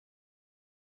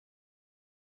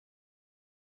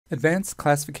Advanced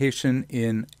classification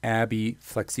in ABBYY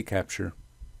FlexiCapture.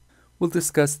 We'll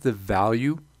discuss the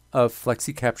value of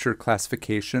FlexiCapture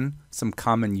classification, some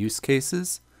common use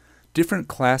cases, different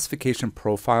classification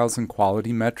profiles and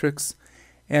quality metrics,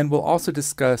 and we'll also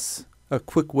discuss a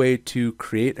quick way to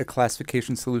create a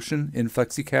classification solution in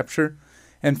FlexiCapture.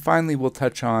 And finally, we'll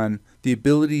touch on the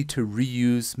ability to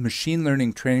reuse machine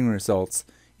learning training results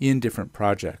in different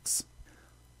projects.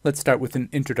 Let's start with an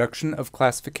introduction of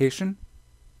classification.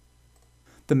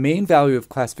 The main value of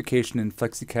classification in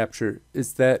FlexiCapture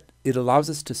is that it allows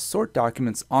us to sort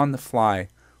documents on the fly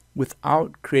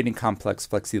without creating complex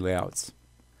Flexi layouts.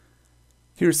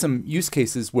 Here are some use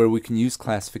cases where we can use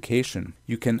classification.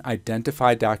 You can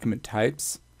identify document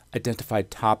types, identify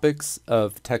topics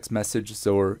of text messages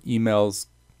or emails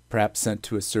perhaps sent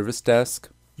to a service desk.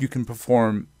 You can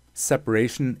perform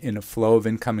separation in a flow of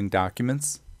incoming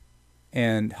documents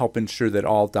and help ensure that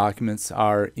all documents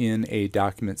are in a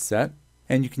document set.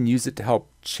 And you can use it to help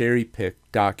cherry pick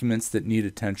documents that need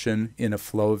attention in a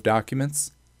flow of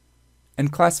documents.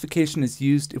 And classification is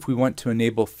used if we want to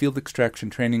enable field extraction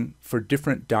training for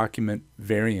different document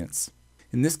variants.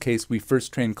 In this case, we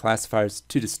first train classifiers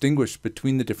to distinguish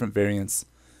between the different variants,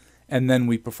 and then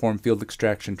we perform field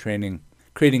extraction training,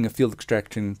 creating a field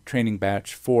extraction training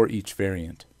batch for each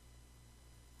variant.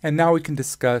 And now we can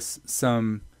discuss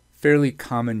some fairly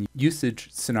common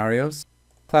usage scenarios.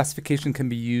 Classification can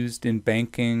be used in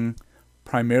banking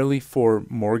primarily for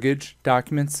mortgage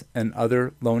documents and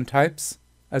other loan types,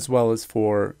 as well as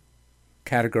for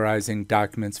categorizing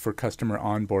documents for customer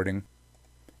onboarding.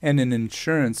 And in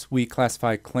insurance, we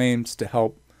classify claims to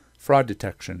help fraud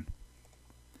detection.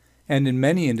 And in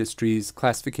many industries,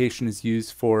 classification is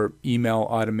used for email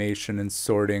automation and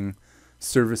sorting,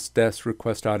 service desk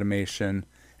request automation,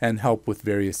 and help with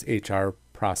various HR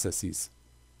processes.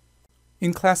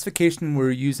 In classification,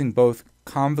 we're using both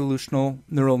convolutional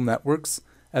neural networks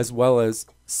as well as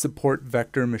support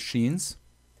vector machines.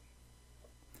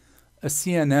 A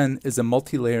CNN is a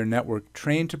multi-layer network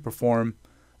trained to perform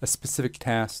a specific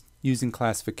task using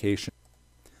classification.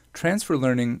 Transfer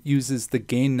learning uses the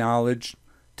gained knowledge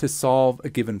to solve a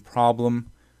given problem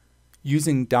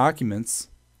using documents,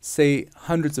 say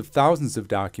hundreds of thousands of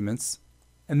documents,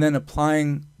 and then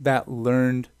applying that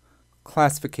learned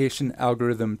classification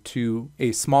algorithm to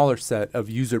a smaller set of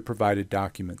user-provided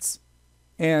documents.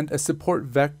 And a support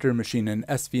vector machine, an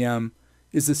SVM,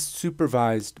 is a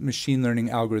supervised machine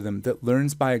learning algorithm that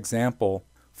learns by example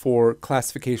for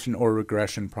classification or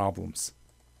regression problems.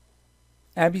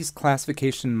 ABBYY's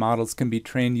classification models can be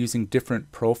trained using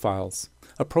different profiles.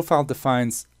 A profile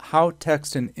defines how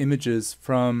text and images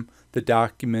from the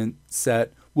document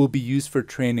set will be used for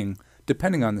training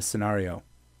depending on the scenario.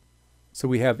 So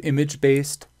we have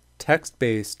image-based,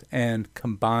 text-based, and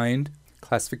combined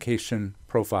classification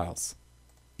profiles.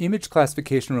 Image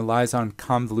classification relies on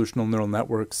convolutional neural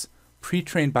networks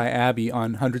pre-trained by ABBYY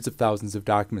on hundreds of thousands of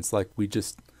documents like we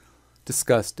just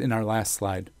discussed in our last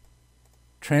slide.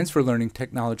 Transfer learning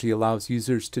technology allows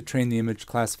users to train the image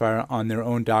classifier on their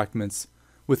own documents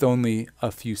with only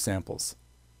a few samples.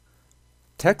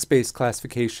 Text-based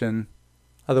classification,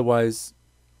 otherwise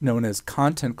known as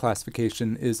content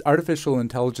classification, is artificial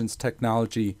intelligence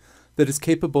technology that is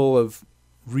capable of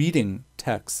reading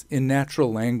texts in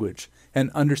natural language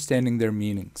and understanding their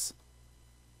meanings.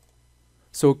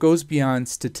 So it goes beyond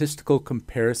statistical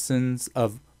comparisons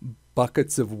of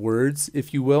buckets of words,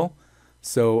 if you will.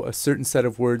 So a certain set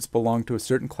of words belong to a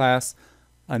certain class,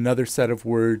 another set of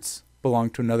words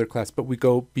belong to another class, but we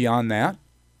go beyond that.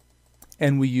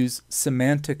 And we use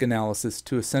semantic analysis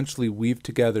to essentially weave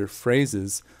together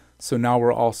phrases. So now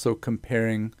we're also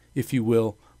comparing, if you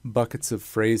will, buckets of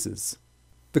phrases.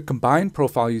 The combined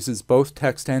profile uses both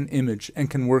text and image and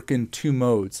can work in two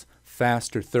modes,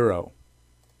 fast or thorough.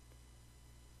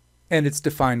 And it's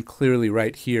defined clearly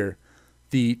right here.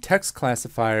 The text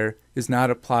classifier is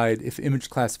not applied if image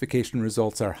classification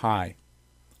results are high,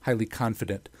 highly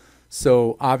confident.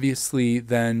 So obviously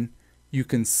then you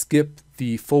can skip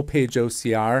the full page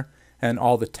OCR and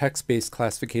all the text-based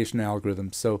classification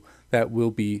algorithms, so that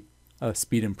will be a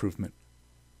speed improvement.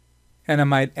 And I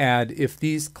might add, if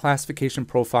these classification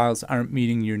profiles aren't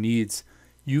meeting your needs,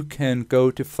 you can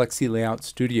go to Flexi Layout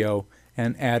Studio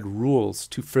and add rules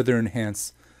to further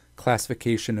enhance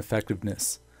classification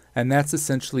effectiveness. And that's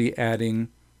essentially adding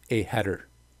a header.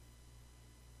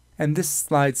 And this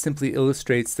slide simply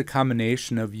illustrates the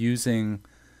combination of using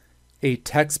a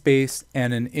text-based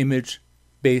and an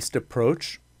image-based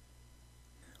approach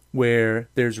where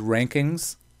there's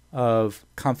rankings of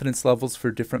confidence levels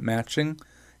for different matching,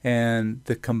 and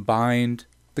the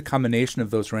combination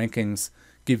of those rankings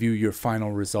give you your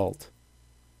final result.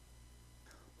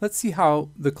 Let's see how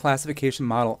the classification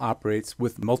model operates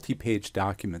with multi-page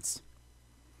documents.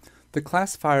 The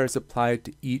classifier is applied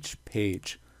to each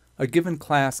page. A given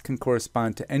class can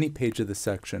correspond to any page of the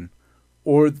section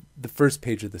or the first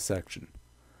page of the section.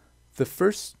 The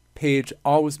first page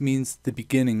always means the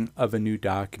beginning of a new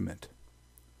document.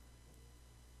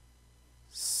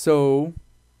 So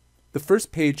the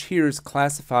first page here is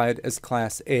classified as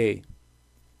class A,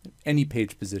 any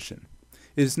page position.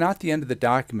 It is not the end of the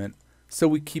document, so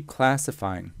we keep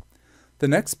classifying. The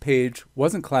next page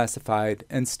wasn't classified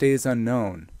and stays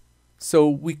unknown, so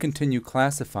we continue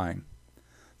classifying.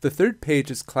 The third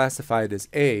page is classified as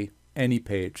A, any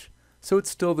page, so it's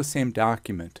still the same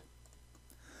document.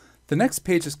 The next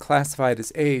page is classified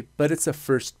as A, but it's a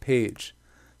first page.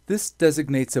 This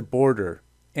designates a border,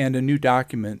 and a new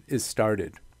document is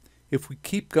started. If we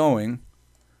keep going,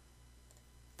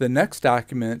 the next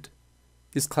document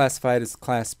is classified as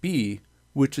class B,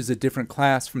 which is a different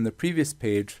class from the previous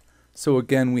page, so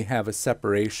again we have a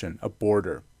separation, a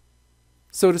border.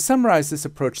 So to summarize this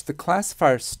approach, the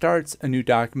classifier starts a new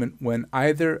document when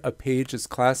either a page is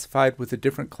classified with a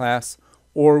different class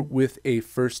or with a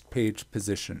first page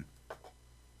position.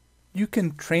 You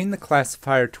can train the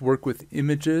classifier to work with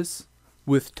images,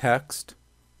 with text,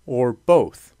 or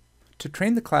both. To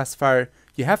train the classifier,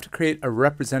 you have to create a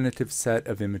representative set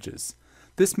of images.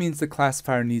 This means the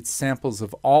classifier needs samples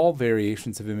of all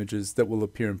variations of images that will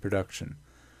appear in production.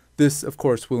 This, of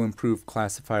course, will improve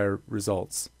classifier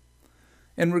results.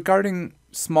 And regarding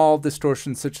small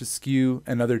distortions such as skew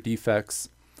and other defects,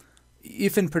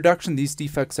 if in production these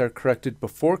defects are corrected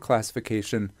before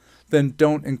classification, then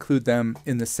don't include them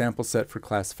in the sample set for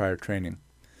classifier training.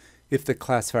 If the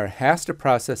classifier has to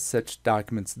process such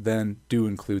documents, then do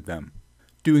include them.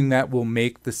 Doing that will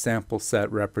make the sample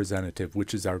set representative,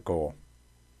 which is our goal.